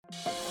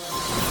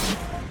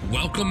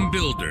Welcome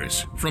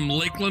builders from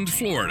Lakeland,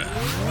 Florida.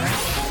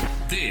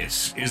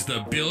 This is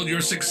the Build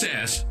Your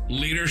Success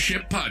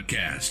Leadership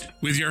Podcast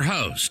with your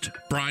host,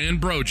 Brian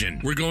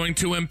Brogan. We're going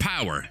to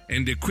empower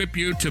and equip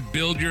you to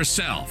build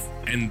yourself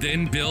and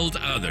then build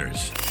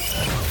others.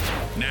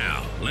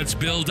 Now, let's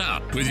build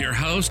up with your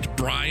host,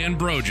 Brian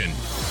Brogan.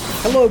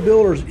 Hello,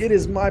 builders. It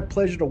is my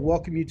pleasure to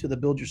welcome you to the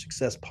Build Your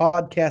Success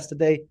Podcast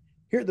today.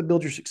 Here at the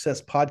Build Your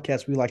Success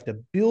Podcast, we like to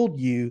build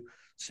you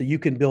so you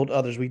can build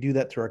others. We do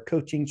that through our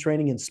coaching,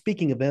 training, and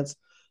speaking events,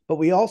 but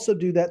we also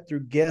do that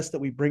through guests that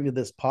we bring to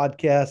this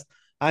podcast.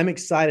 I'm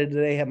excited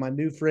today to have my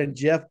new friend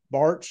Jeff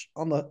Bartsch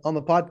on the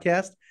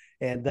podcast,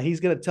 and he's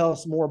going to tell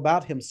us more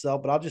about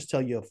himself, but I'll just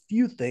tell you a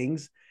few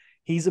things.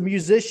 He's a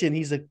musician.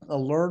 He's a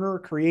learner,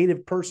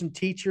 creative person,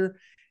 teacher,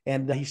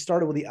 and he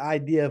started with the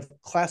idea of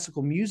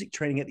classical music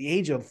training at the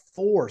age of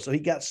 4, so he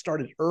got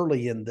started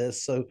early in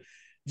this. So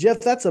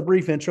Jeff, that's a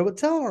brief intro, but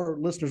tell our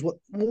listeners what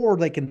more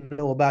they can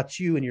know about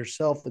you and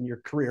yourself and your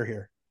career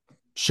here.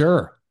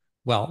 Sure.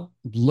 Well,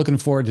 looking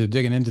forward to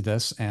digging into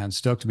this and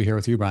stoked to be here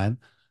with you, Brian.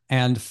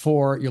 And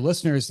for your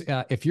listeners,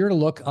 if you're to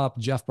look up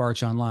Jeff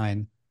Bartsch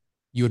online,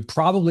 you would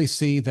probably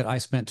see that I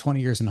spent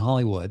 20 years in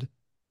Hollywood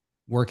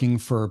working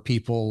for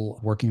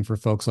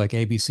folks like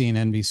ABC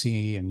and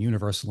NBC and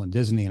Universal and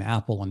Disney and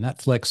Apple and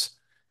Netflix.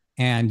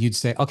 And you'd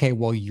say, okay,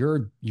 well,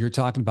 you're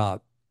talking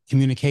about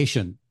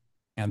communication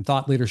and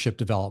thought leadership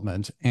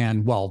development.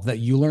 And well, that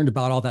you learned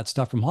about all that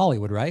stuff from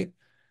Hollywood, right?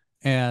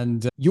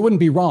 And you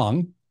wouldn't be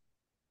wrong.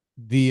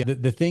 The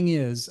thing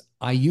is,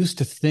 I used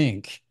to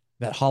think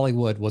that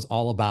Hollywood was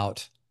all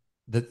about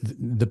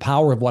the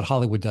power of what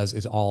Hollywood does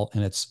is all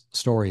in its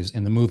stories,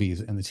 in the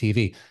movies and the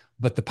TV.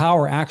 But the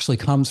power actually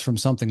comes from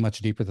something much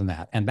deeper than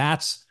that. And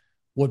that's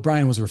what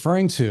Brian was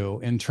referring to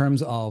in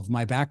terms of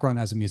my background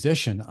as a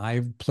musician.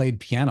 I played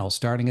piano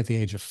starting at the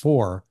age of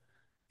 4.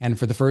 And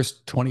for the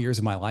first 20 years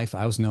of my life,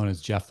 I was known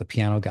as Jeff the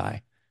piano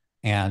guy.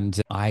 And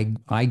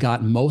I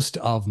got most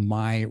of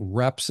my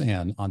reps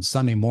in on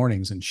Sunday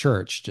mornings in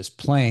church, just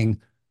playing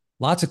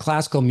lots of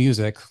classical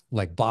music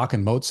like Bach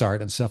and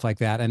Mozart and stuff like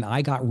that. And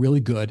I got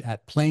really good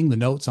at playing the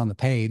notes on the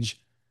page.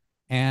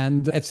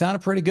 And it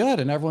sounded pretty good.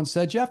 And everyone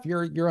said, Jeff,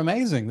 you're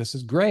amazing. This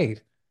is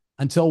great.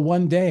 Until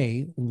one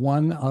day,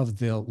 one of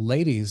the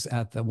ladies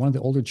one of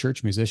the older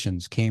church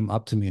musicians came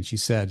up to me and she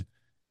said,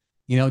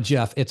 you know,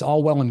 Jeff, it's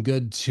all well and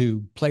good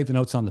to play the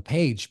notes on the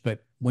page,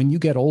 but when you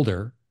get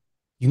older,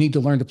 you need to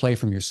learn to play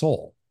from your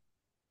soul.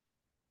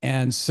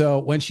 And so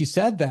when she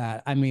said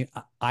that, I mean,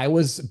 I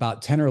was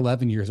about 10 or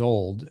 11 years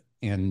old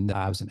and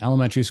I was in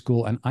elementary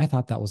school, and I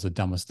thought that was the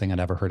dumbest thing I'd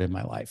ever heard in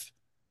my life.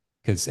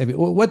 Because I mean,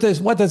 what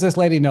does this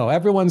lady know?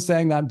 Everyone's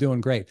saying that I'm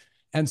doing great.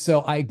 And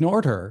so I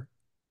ignored her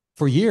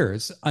for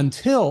years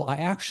until I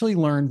actually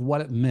learned what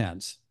it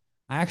meant.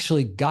 I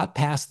actually got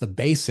past the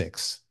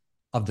basics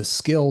of the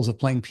skills of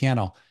playing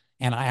piano,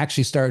 and I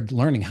actually started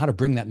learning how to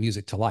bring that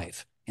music to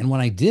life. And when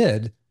I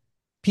did,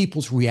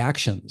 people's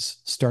reactions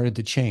started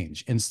to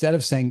change. Instead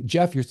of saying,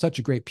 Jeff, you're such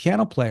a great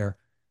piano player,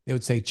 they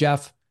would say,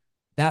 Jeff,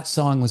 that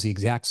song was the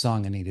exact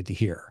song I needed to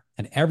hear.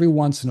 And every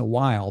once in a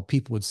while,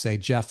 people would say,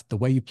 Jeff, the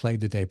way you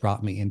played today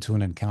brought me into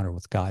an encounter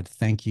with God.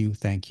 Thank you,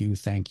 thank you,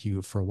 thank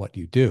you for what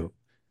you do.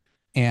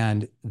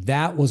 And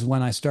that was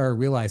when I started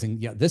realizing,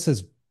 yeah, this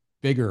is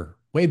bigger,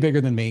 way bigger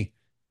than me.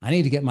 I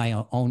need to get my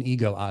own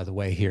ego out of the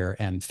way here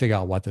and figure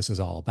out what this is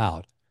all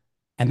about.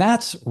 And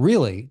that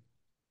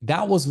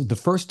was the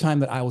first time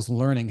that I was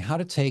learning how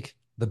to take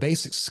the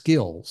basic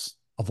skills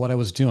of what I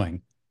was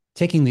doing,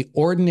 taking the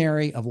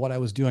ordinary of what I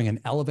was doing and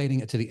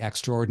elevating it to the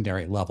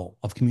extraordinary level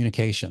of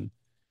communication.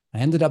 I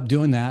ended up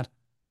doing that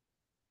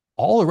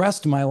all the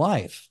rest of my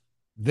life.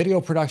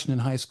 Video production in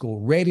high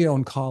school, radio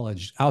in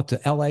college, out to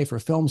LA for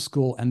film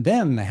school. And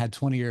then I had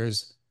 20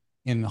 years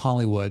in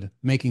Hollywood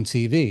making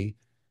TV.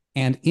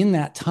 And in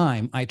that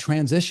time, I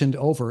transitioned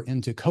over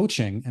into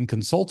coaching and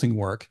consulting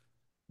work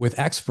with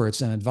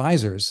experts and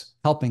advisors,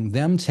 helping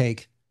them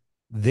take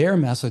their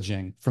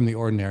messaging from the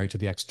ordinary to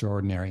the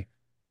extraordinary.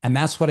 And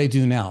that's what I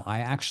do now.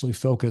 I actually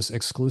focus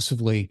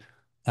exclusively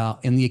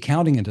in the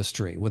accounting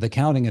industry with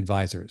accounting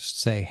advisors.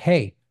 Say,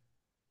 hey,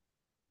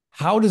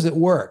 how does it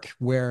work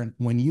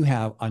when you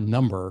have a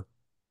number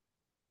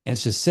and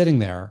it's just sitting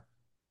there,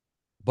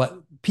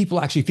 but people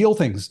actually feel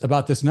things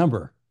about this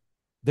number?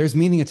 There's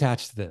meaning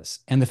attached to this.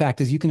 And the fact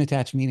is you can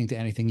attach meaning to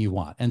anything you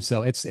want. And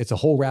so it's a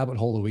whole rabbit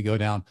hole that we go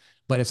down,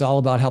 but it's all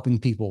about helping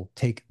people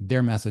take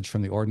their message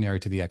from the ordinary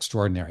to the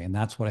extraordinary. And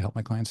that's what I help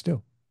my clients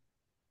do.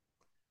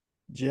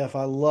 Jeff,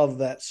 I love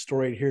that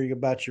story, hearing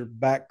about your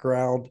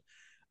background.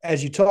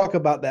 As you talk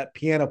about that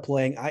piano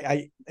playing,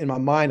 I in my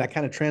mind, I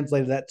kind of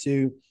translated that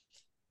to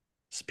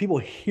so people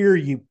hear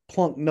you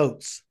plunk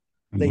notes.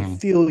 They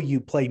feel you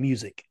play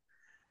music.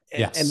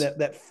 Yes. And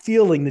that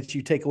feeling that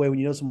you take away when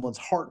you know someone's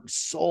heart and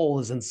soul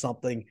is in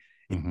something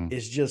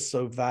is just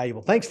so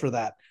valuable. Thanks for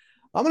that.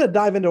 I'm going to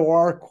dive into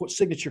our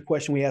signature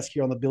question we ask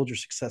here on the Build Your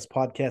Success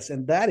podcast,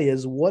 and that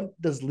is,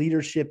 what does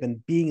leadership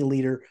and being a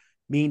leader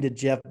mean to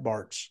Jeff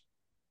Bartsch?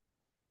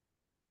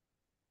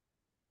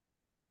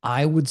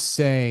 I would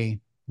say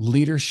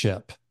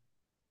leadership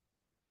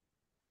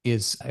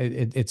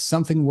it's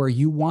something where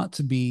you want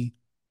to be,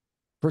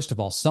 first of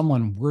all,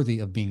 someone worthy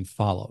of being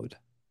followed. I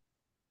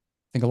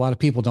think a lot of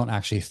people don't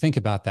actually think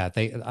about that.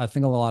 I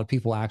think a lot of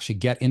people actually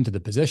get into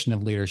the position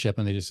of leadership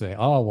and they just say,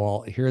 oh,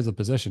 well, here's the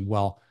position.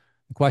 Well,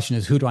 the question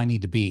is, who do I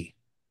need to be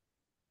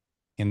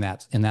in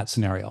that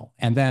scenario?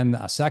 And then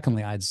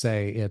secondly, I'd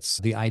say it's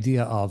the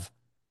idea of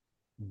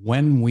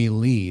when we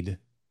lead,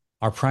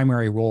 our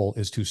primary role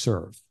is to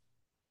serve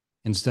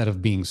instead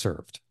of being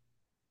served.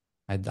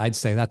 I'd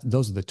say that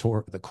those are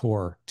the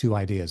core two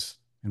ideas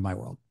in my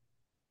world.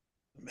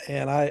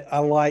 And I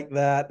like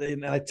that.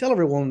 And I tell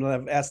everyone that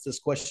I've asked this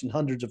question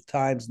hundreds of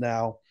times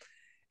now,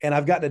 and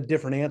I've gotten a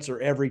different answer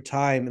every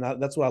time.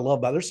 And that's what I love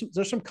about it.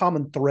 There's some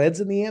common threads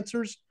in the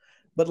answers,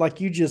 but like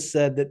you just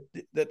said,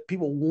 that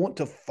people want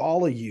to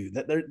follow you,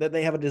 that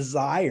they have a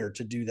desire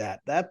to do that.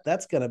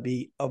 That's going to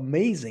be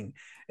amazing.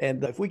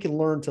 And if we can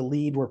learn to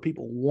lead where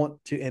people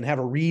want to and have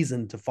a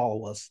reason to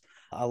follow us,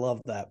 I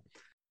love that.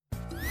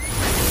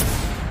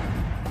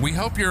 We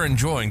hope you're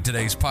enjoying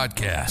today's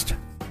podcast.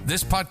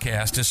 This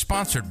podcast is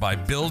sponsored by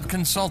Build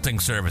Consulting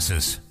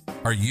Services.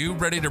 Are you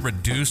ready to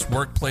reduce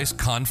workplace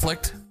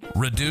conflict,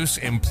 reduce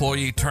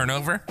employee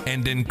turnover,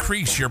 and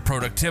increase your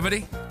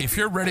productivity? If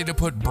you're ready to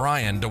put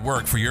Brian to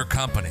work for your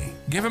company,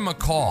 give him a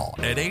call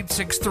at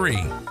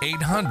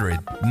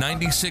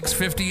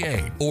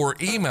 863-800-9658 or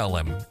email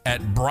him at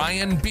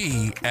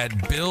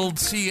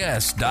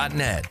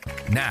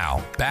brianb@buildcs.net.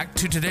 Now, back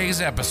to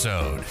today's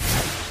episode.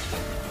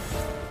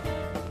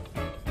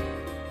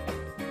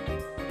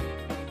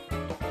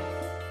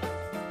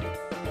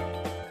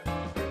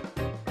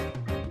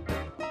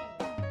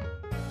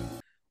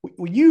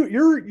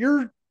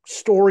 Your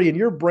story and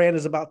your brand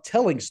is about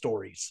telling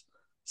stories.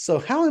 So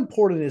how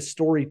important is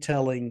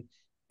storytelling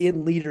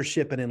in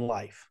leadership and in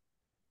life?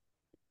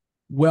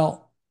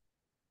 Well,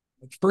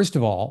 first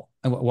of all,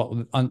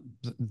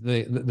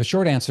 the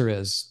short answer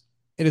is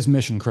it is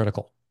mission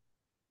critical.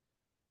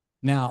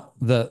 Now,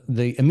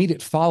 the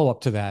immediate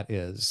follow-up to that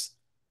is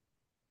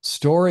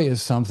story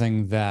is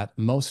something that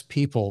most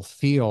people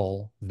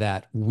feel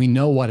that we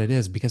know what it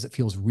is because it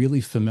feels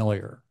really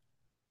familiar.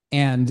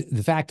 And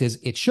the fact is,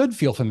 it should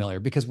feel familiar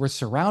because we're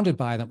surrounded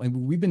by them. And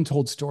we've been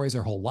told stories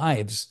our whole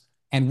lives,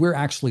 and we're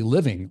actually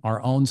living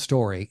our own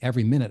story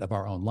every minute of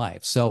our own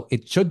life. So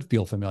it should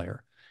feel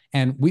familiar.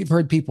 And we've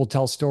heard people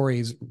tell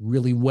stories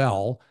really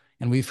well,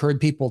 and we've heard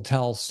people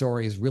tell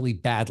stories really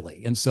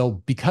badly. And so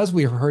because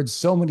we've heard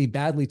so many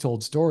badly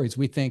told stories,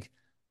 we think,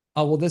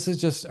 oh, well, this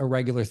is just a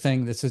regular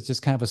thing. This is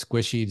just kind of a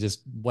squishy,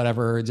 just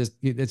whatever.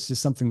 It's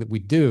just something that we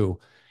do.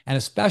 And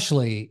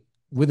especially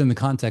within the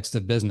context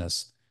of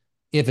business,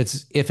 if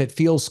it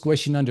feels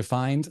squishy and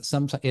undefined,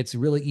 sometimes it's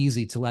really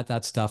easy to let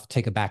that stuff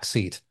take a back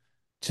seat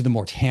to the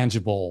more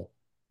tangible,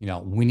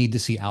 we need to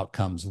see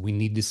outcomes, we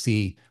need to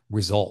see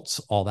results,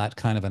 all that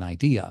kind of an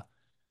idea.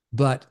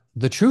 But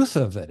the truth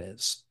of it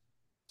is,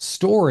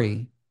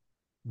 story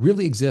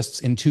really exists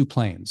in two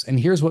planes. And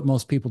here's what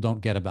most people don't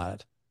get about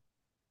it.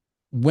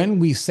 When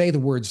we say the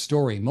word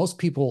story, most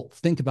people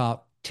think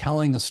about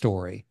telling a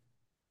story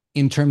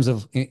in terms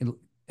of,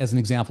 as an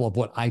example of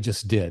what I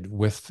just did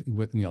with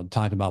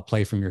talking about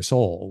Play From Your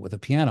Soul with a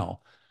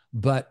piano.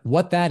 But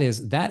what that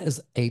is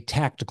a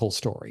tactical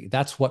story.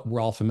 That's what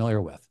we're all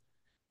familiar with.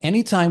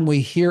 Anytime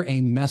we hear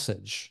a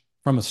message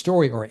from a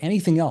story or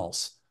anything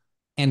else,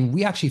 and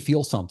we actually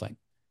feel something,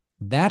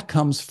 that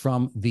comes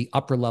from the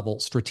upper level,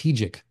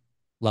 strategic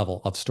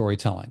level of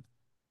storytelling,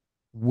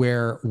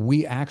 where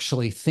we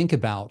actually think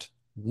about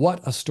what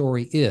a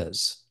story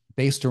is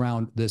based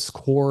around this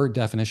core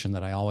definition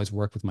that I always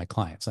work with my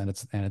clients. And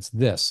it's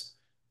this,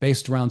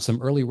 based around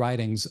some early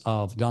writings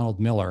of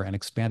Donald Miller and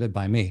expanded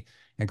by me.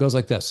 It goes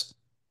like this.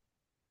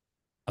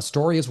 A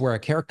story is where a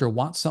character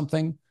wants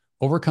something,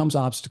 overcomes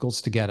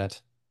obstacles to get it,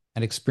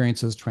 and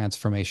experiences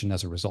transformation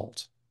as a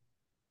result.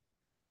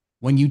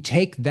 When you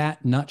take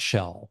that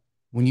nutshell,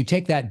 when you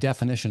take that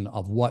definition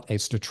of what a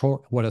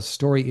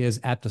story is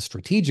at the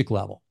strategic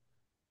level,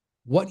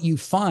 what you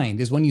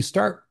find is when you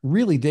start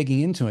really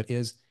digging into it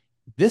is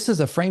this is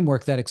a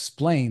framework that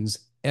explains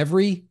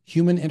every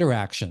human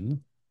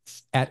interaction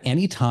at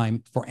any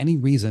time for any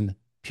reason,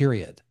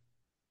 period.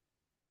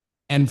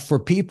 And for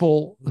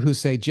people who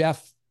say,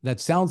 Jeff, that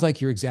sounds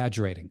like you're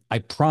exaggerating, I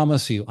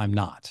promise you I'm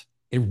not.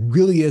 It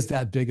really is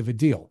that big of a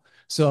deal.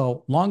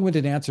 So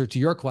long-winded answer to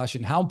your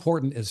question, how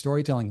important is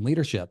storytelling in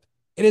leadership?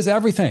 It is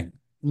everything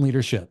in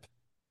leadership.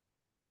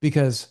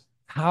 Because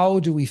how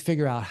do we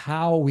figure out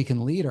how we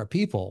can lead our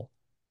people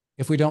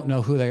if we don't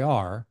know who they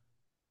are,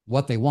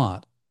 what they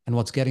want, and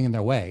what's getting in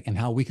their way, and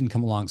how we can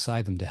come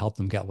alongside them to help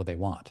them get what they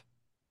want?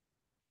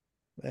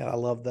 Man, I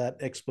love that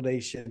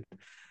explanation.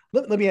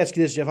 Let me ask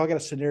you this, Jeff. I've got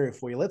a scenario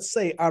for you. Let's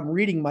say I'm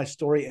reading my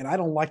story and I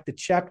don't like the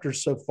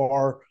chapters so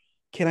far.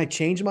 Can I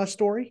change my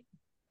story?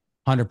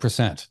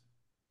 100%.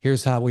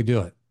 Here's how we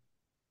do it.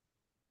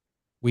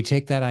 We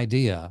take that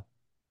idea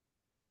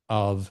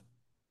of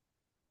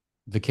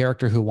the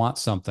character who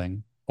wants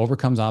something,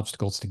 overcomes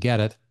obstacles to get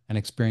it, and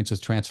experiences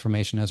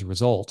transformation as a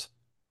result.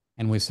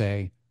 And we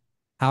say,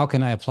 how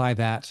can I apply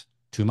that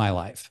to my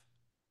life?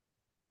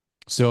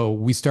 So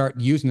we start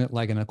using it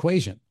like an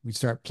equation. We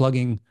start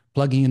plugging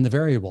in the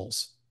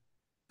variables.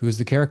 Who's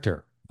the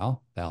character?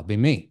 Well, that'll be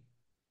me.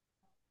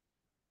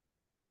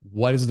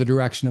 What is the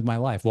direction of my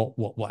life?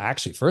 Well,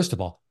 actually, first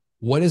of all,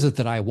 what is it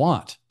that I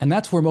want? And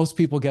that's where most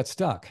people get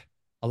stuck.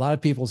 A lot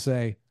of people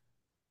say,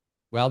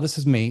 well, this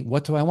is me.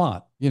 What do I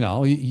want?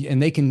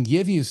 And they can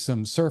give you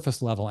some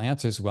surface level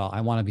answers. Well,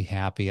 I want to be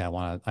happy. I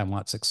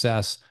want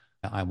success.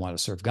 I want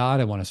to serve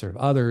God. I want to serve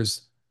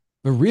others.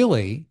 But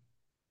really,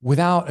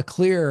 without a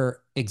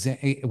clear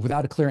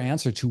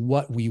answer to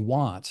what we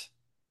want,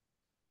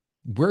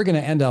 we're going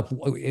to end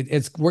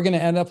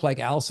up like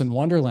Alice in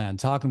Wonderland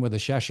talking with a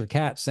Cheshire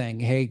cat saying,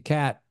 "Hey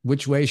cat,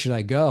 which way should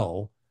I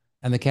go?"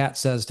 And the cat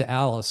says to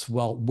Alice,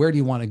 "Well, where do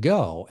you want to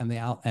go?"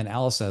 And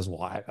Alice says,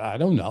 "Well, I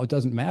don't know. It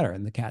doesn't matter."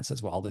 And the cat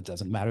says, "Well, it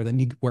doesn't matter.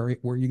 Then where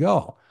you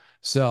go."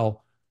 So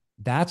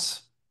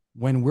that's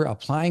when we're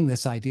applying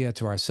this idea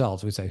to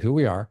ourselves. We say who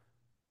we are,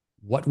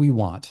 what we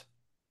want,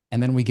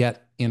 and then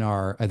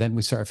then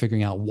we start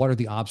figuring out what are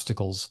the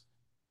obstacles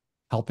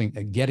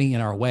getting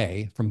in our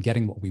way from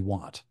getting what we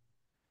want.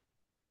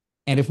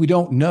 And if we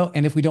don't know,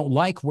 and if we don't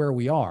like where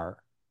we are,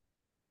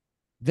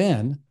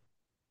 then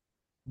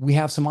we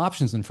have some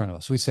options in front of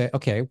us. We say,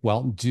 okay,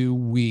 well, do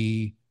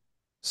we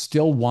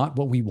still want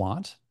what we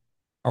want?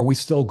 Are we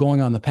still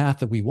going on the path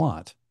that we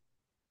want?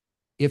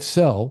 If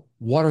so,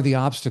 what are the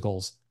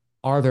obstacles?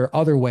 Are there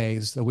other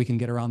ways that we can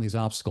get around these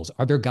obstacles?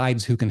 Are there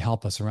guides who can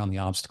help us around the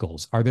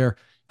obstacles? Are there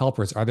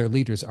helpers? Are there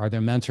leaders? Are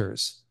there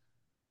mentors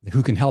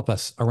who can help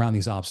us around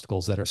these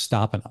obstacles that are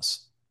stopping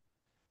us?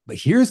 But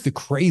here's the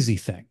crazy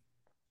thing.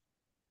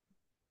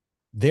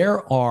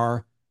 There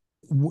are,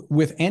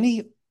 with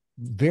any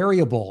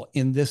variable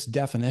in this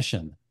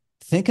definition,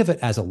 think of it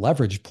as a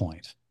leverage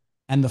point.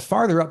 And the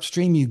farther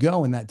upstream you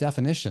go in that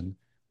definition,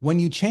 when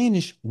you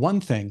change one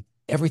thing,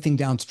 everything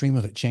downstream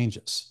of it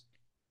changes.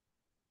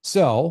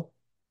 So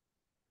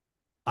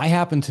I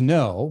happen to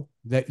know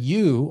that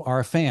you are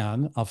a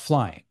fan of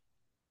flying,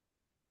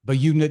 but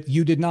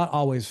you did not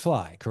always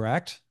fly,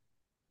 correct?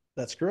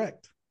 That's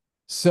correct.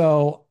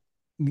 So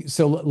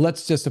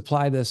let's just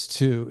apply this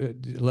to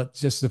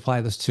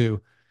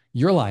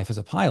your life as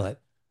a pilot.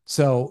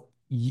 So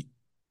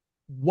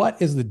what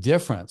is the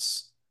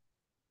difference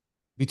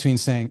between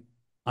saying,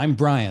 I'm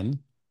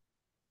Brian,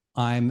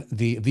 I'm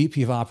the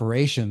VP of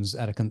operations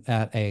at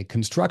a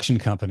construction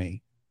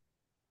company?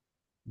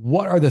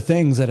 What are the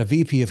things that a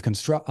VP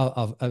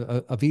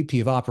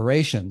of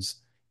operations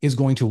is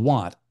going to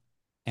want?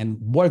 And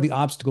what are the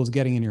obstacles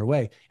getting in your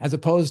way? As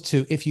opposed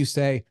to if you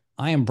say,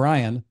 I am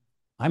Brian,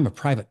 I'm a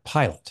private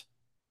pilot.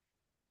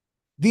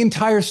 The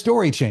entire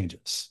story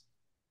changes.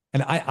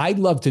 And I'd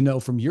love to know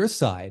from your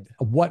side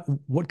what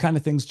kind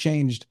of things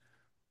changed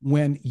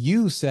when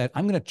you said,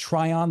 I'm going to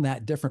try on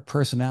that different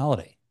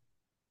personality.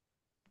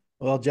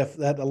 Well, Jeff,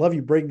 I love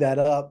you bring that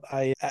up.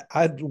 I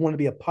want to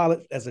be a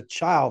pilot as a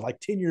child, like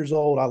 10 years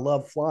old. I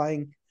love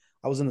flying.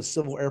 I was in the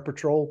Civil Air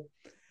Patrol.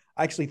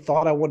 I actually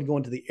thought I wanted to go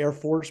into the Air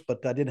Force,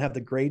 but I didn't have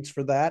the grades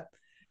for that.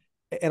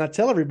 And I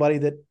tell everybody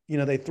that,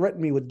 they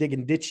threatened me with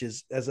digging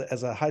ditches as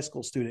a high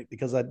school student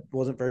because I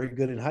wasn't very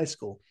good in high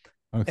school.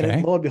 Okay.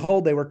 And lo and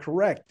behold, they were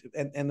correct.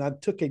 And I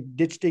took a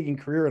ditch digging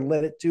career and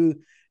led it to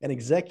an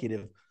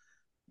executive.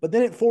 But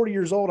then at 40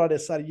 years old, I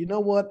decided, you know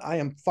what? I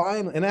am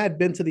fine. And I had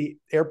been to the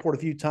airport a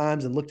few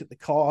times and looked at the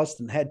cost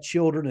and had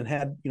children and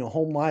had,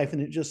 home life.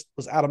 And it just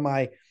was out of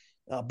my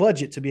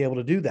budget to be able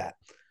to do that.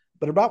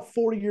 But about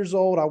 40 years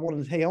old, I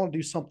want to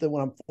do something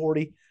when I'm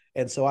 40.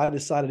 And so I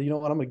decided, you know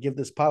what? I'm going to give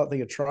this pilot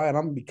thing a try and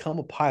I'm going to become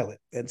a pilot.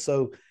 And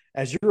so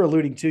as you're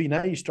alluding to,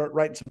 now you start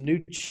writing some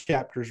new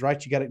chapters,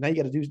 right? You got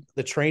to do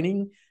the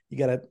training. You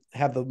got to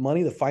have the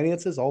money, the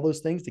finances, all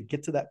those things to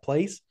get to that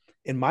place.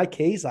 In my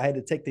case, I had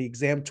to take the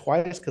exam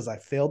twice because I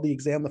failed the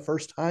exam the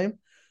first time.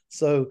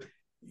 So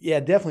yeah,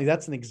 definitely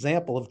that's an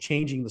example of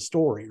changing the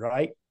story,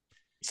 right?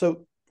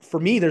 So for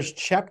me, there's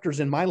chapters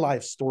in my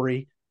life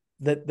story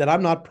that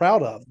I'm not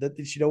proud of, that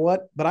you know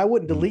what, but I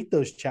wouldn't delete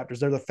those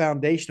chapters. They're the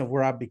foundation of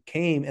where I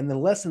became. And the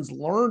lessons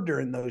learned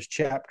during those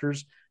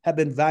chapters have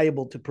been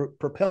valuable to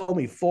propel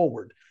me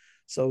forward.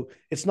 So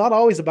it's not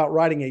always about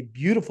writing a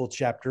beautiful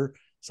chapter.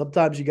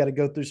 Sometimes you got to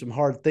go through some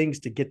hard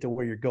things to get to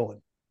where you're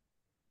going.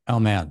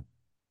 Oh man.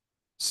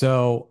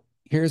 So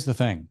here's the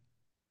thing.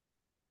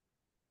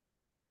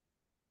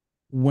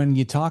 When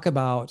you talk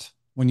about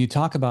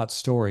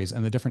stories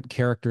and the different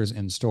characters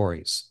in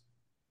stories,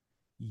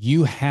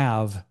 you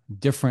have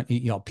different,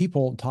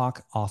 people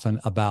talk often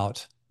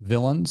about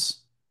villains,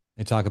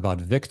 they talk about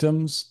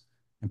victims,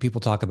 and people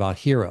talk about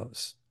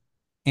heroes.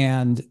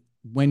 And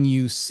when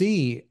you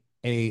see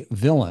a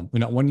villain,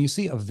 when you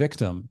see a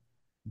victim,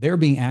 they're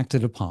being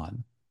acted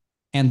upon,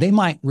 and they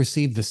might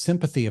receive the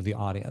sympathy of the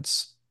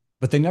audience,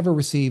 but they never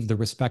receive the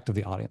respect of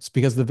the audience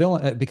because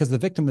the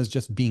victim is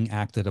just being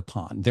acted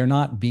upon. They're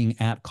not being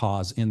at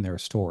cause in their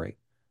story.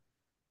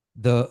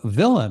 The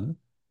villain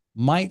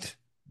might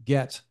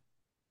get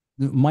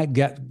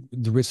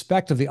the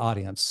respect of the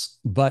audience,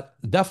 but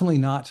definitely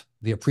not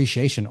the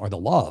appreciation or the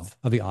love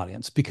of the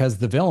audience because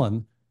the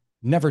villain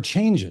never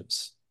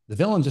changes. The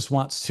villain just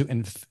wants to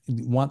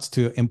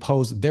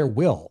impose their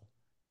will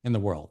in the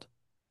world.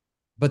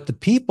 But the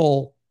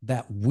people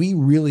that we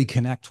really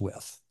connect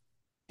with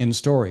in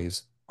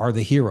stories are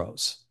the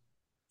heroes.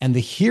 And the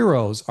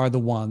heroes are the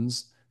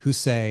ones who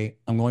say,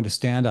 I'm going to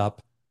stand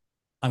up,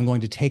 I'm going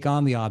to take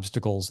on the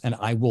obstacles, and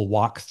I will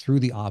walk through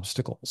the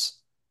obstacles.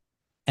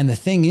 And the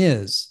thing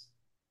is,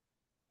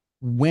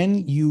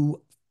 when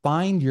you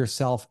find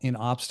yourself in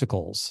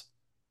obstacles,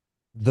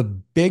 the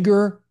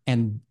bigger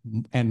and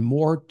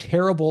more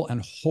terrible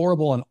and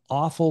horrible and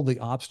awful the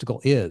obstacle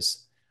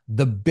is,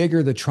 the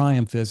bigger the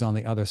triumph is on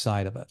the other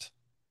side of it.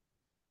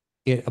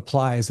 It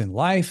applies in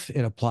life,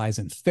 it applies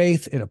in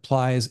faith, it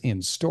applies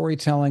in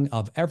storytelling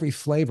of every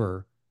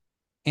flavor.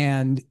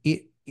 And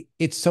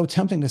it's so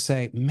tempting to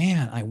say,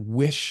 man, I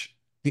wish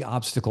the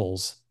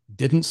obstacles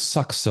didn't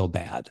suck so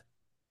bad.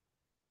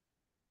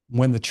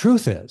 When the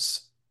truth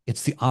is,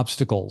 it's the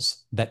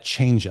obstacles that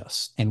change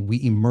us, and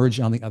we emerge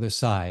on the other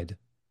side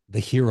the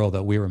hero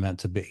that we were meant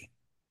to be.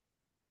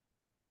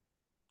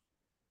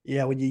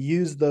 Yeah, when you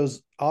use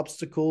those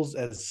obstacles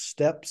as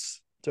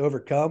steps to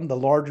overcome, the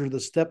larger the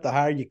step, the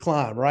higher you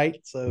climb, right?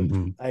 So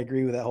I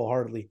agree with that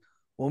wholeheartedly.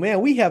 Well,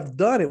 man, we have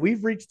done it.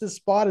 We've reached this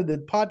spot in the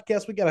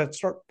podcast. We got to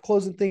start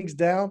closing things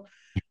down.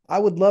 I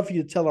would love for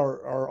you to tell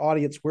our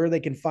audience where they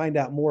can find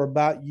out more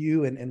about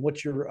you and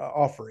what you're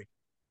offering.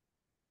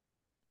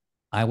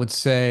 I would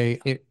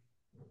say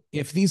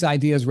if these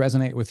ideas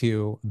resonate with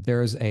you,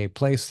 there's a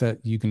place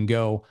that you can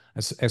go,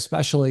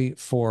 especially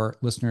for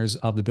listeners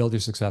of the Build Your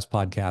Success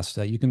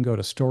podcast. You can go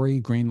to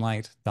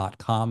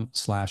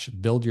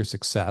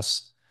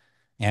storygreenlight.com/buildyoursuccess,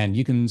 and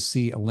you can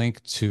see a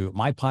link to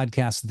my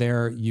podcast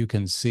there. You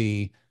can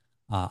see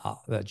a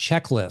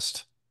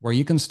checklist where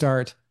you can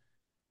start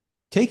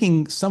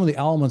taking some of the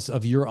elements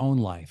of your own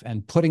life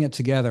and putting it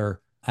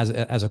together as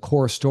a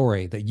core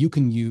story that you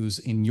can use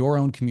in your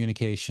own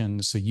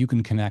communication so you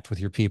can connect with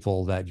your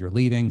people that you're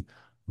leading,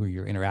 who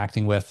you're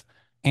interacting with.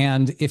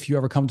 And if you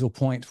ever come to a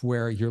point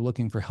where you're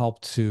looking for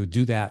help to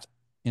do that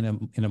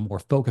in a more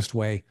focused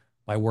way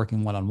by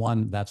working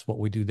one-on-one, that's what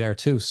we do there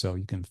too. So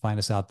you can find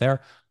us out there.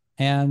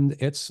 And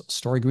it's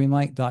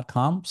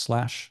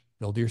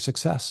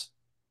storygreenlight.com/buildyoursuccess.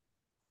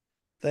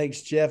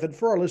 Thanks, Jeff. And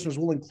for our listeners,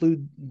 we'll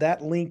include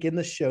that link in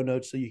the show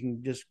notes so you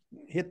can just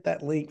hit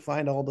that link,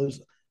 find all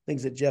those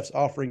things that Jeff's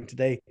offering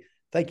today.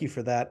 Thank you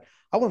for that.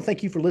 I want to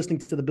thank you for listening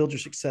to the Build Your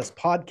Success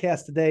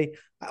podcast today.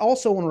 I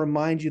also want to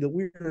remind you that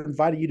we're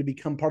inviting you to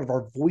become part of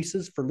our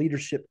Voices for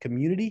Leadership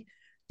community.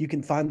 You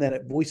can find that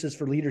at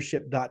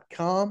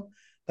voicesforleadership.com.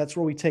 That's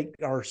where we take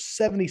our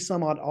 70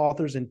 some odd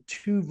authors and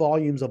 2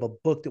 volumes of a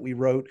book that we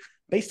wrote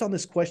based on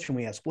this question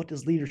we asked: what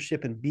does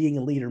leadership and being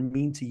a leader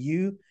mean to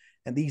you?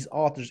 And these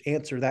authors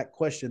answer that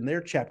question,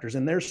 their chapters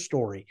and their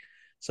story.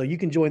 So you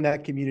can join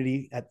that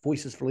community at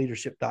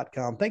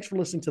voicesforleadership.com. Thanks for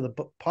listening to the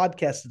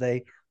podcast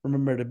today.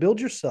 Remember to build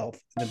yourself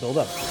and to build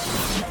others.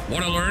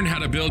 Want to learn how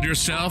to build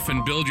yourself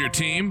and build your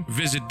team?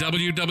 Visit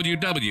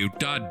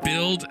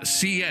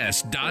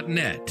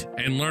www.buildcs.net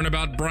and learn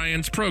about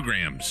Brian's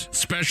programs,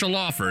 special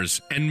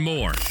offers, and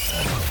more.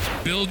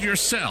 Build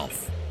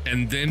yourself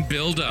and then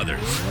build others.